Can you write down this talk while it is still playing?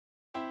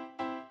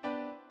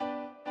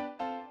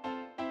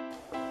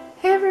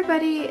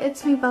everybody,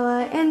 it's me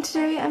Bella, and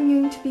today I'm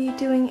going to be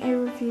doing a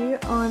review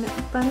on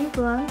Bunny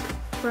Blanc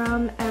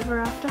from Ever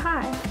After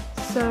High.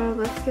 So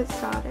let's get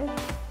started.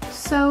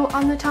 So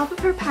on the top of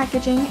her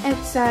packaging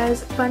it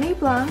says Bunny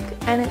Blanc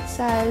and it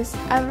says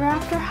Ever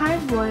After High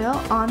Royal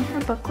on her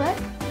booklet.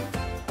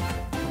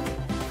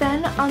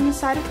 Then on the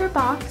side of her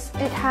box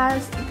it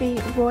has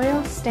the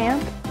royal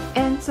stamp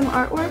and some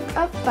artwork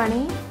of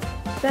Bunny.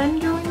 Then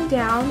going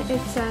down it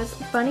says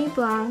Bunny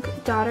Blanc,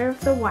 daughter of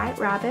the White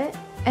Rabbit,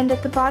 and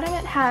at the bottom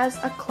it has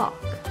a clock.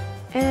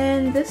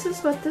 And this is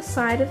what the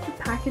side of the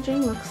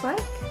packaging looks like.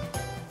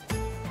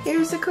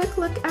 Here's a quick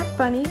look at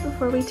Bunny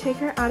before we take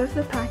her out of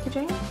the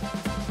packaging.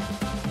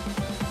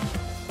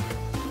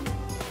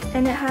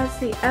 And it has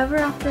the Ever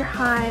After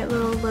High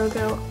little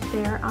logo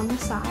there on the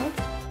side.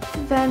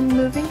 Then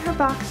moving her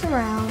box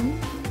around,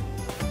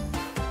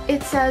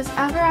 it says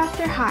Ever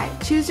After High,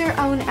 choose your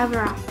own Ever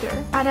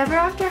After. At Ever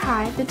After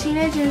High, the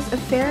teenagers of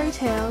fairy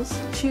tales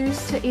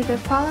choose to either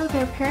follow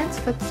their parents'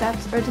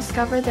 footsteps or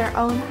discover their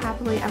own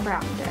happily ever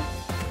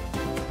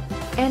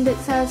after. And it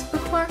says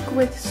bookmark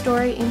with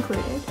story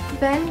included.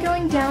 Then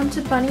going down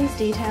to Bunny's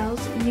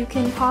details, you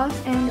can pause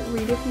and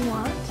read if you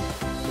want.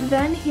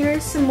 Then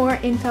here's some more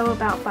info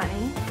about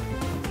Bunny.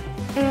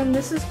 And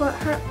this is what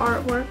her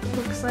artwork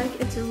looks like.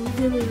 It's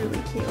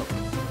really cute.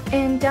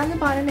 And down the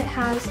bottom it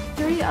has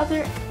 3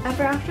 other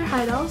Ever After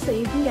High dolls that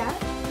you can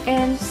get,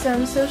 and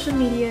some social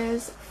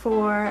medias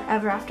for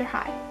Ever After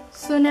High.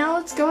 So now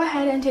let's go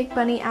ahead and take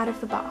Bunny out of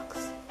the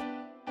box.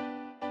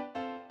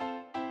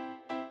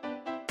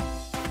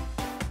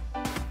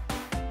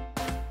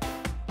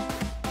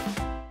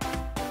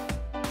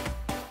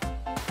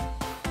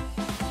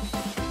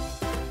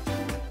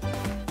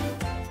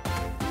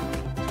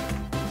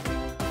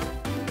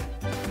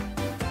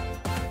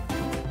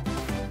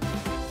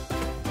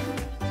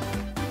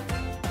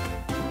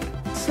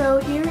 So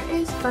here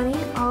is Bunny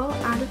all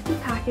out of the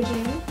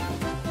packaging.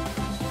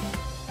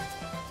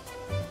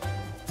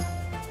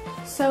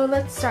 So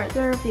let's start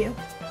the review.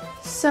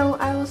 So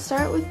I will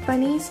start with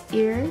Bunny's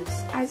ears.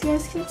 As you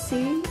guys can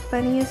see,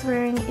 Bunny is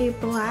wearing a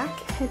black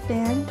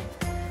headband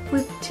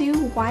with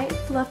 2 white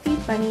fluffy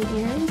bunny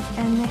ears,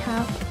 and they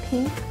have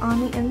pink on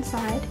the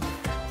inside.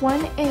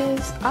 One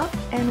is up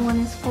and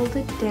one is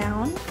folded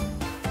down.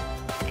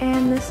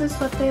 And this is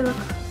what they look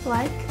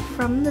like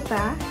from the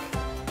back.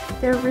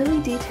 They're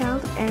really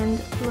detailed and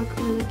look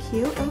really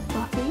cute and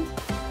fluffy.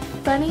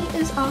 Bunny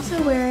is also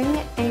wearing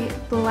a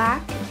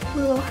black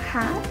little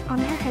hat on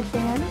her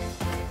headband.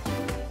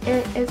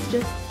 It is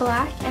just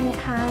black and it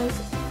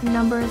has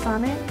numbers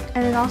on it,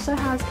 and it also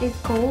has a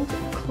gold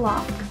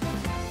clock.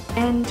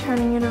 And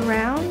turning it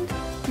around,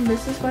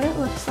 this is what it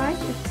looks like.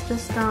 It's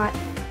just got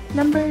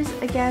numbers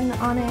again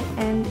on it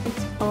and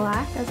it's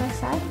black, as I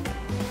said.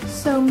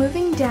 So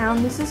moving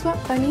down, this is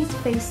what Bunny's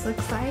face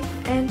looks like,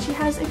 and she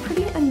has a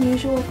pretty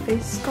unusual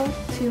face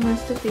sculpt to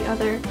most of the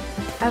other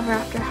Ever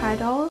After High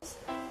dolls.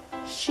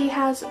 She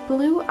has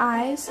blue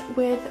eyes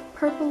with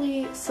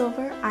purpley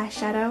silver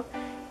eyeshadow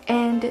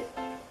and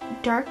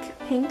dark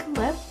pink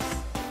lips.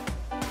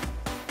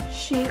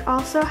 She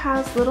also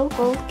has little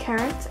gold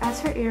carrots as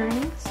her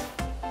earrings.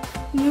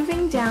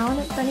 Moving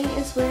down, Bunny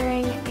is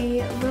wearing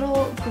a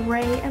little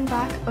gray and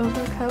black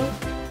overcoat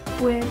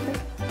with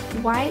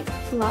white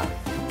fluff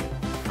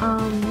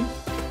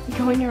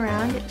going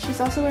around. She's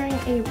also wearing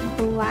a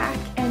black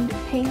and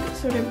pink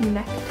sort of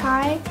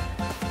necktie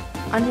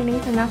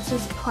underneath, and that's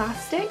just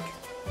plastic.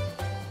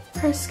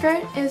 Her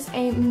skirt is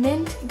a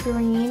mint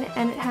green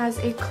and it has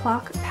a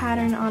clock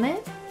pattern on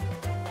it.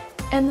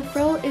 And the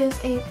frill is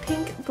a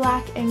pink,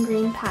 black, and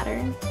green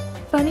pattern.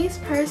 Bunny's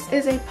purse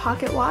is a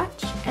pocket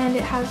watch and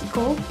it has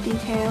gold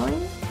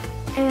detailing.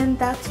 And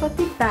that's what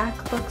the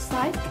back looks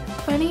like.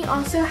 Bunny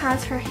also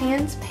has her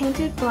hands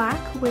painted black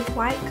with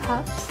white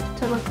cuffs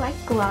to look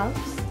like gloves,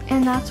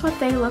 and that's what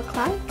they look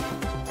like.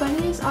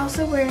 Bunny is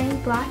also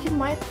wearing black and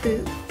white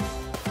boots.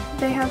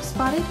 They have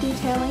spotted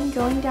detailing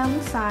going down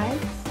the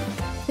sides.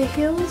 The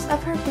heels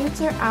of her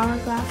boots are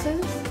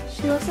hourglasses.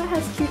 She also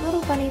has cute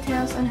little bunny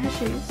tails on her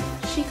shoes.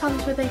 She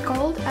comes with a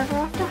gold Ever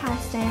After High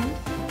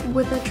stand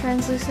with a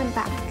translucent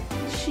back.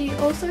 She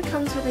also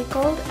comes with a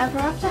gold Ever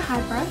After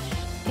High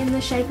brush in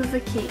the shape of a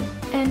key,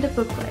 and a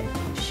booklet.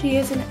 She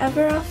is an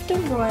Ever After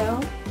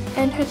Royal,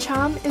 and her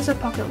charm is a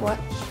pocket watch.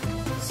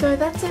 So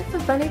that's it for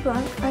Bunny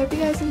Blanc. I hope you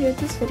guys enjoyed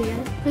this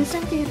video. Please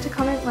don't forget to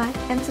comment, like,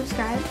 and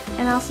subscribe,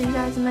 and I'll see you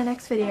guys in my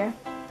next video.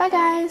 Bye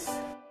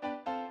guys!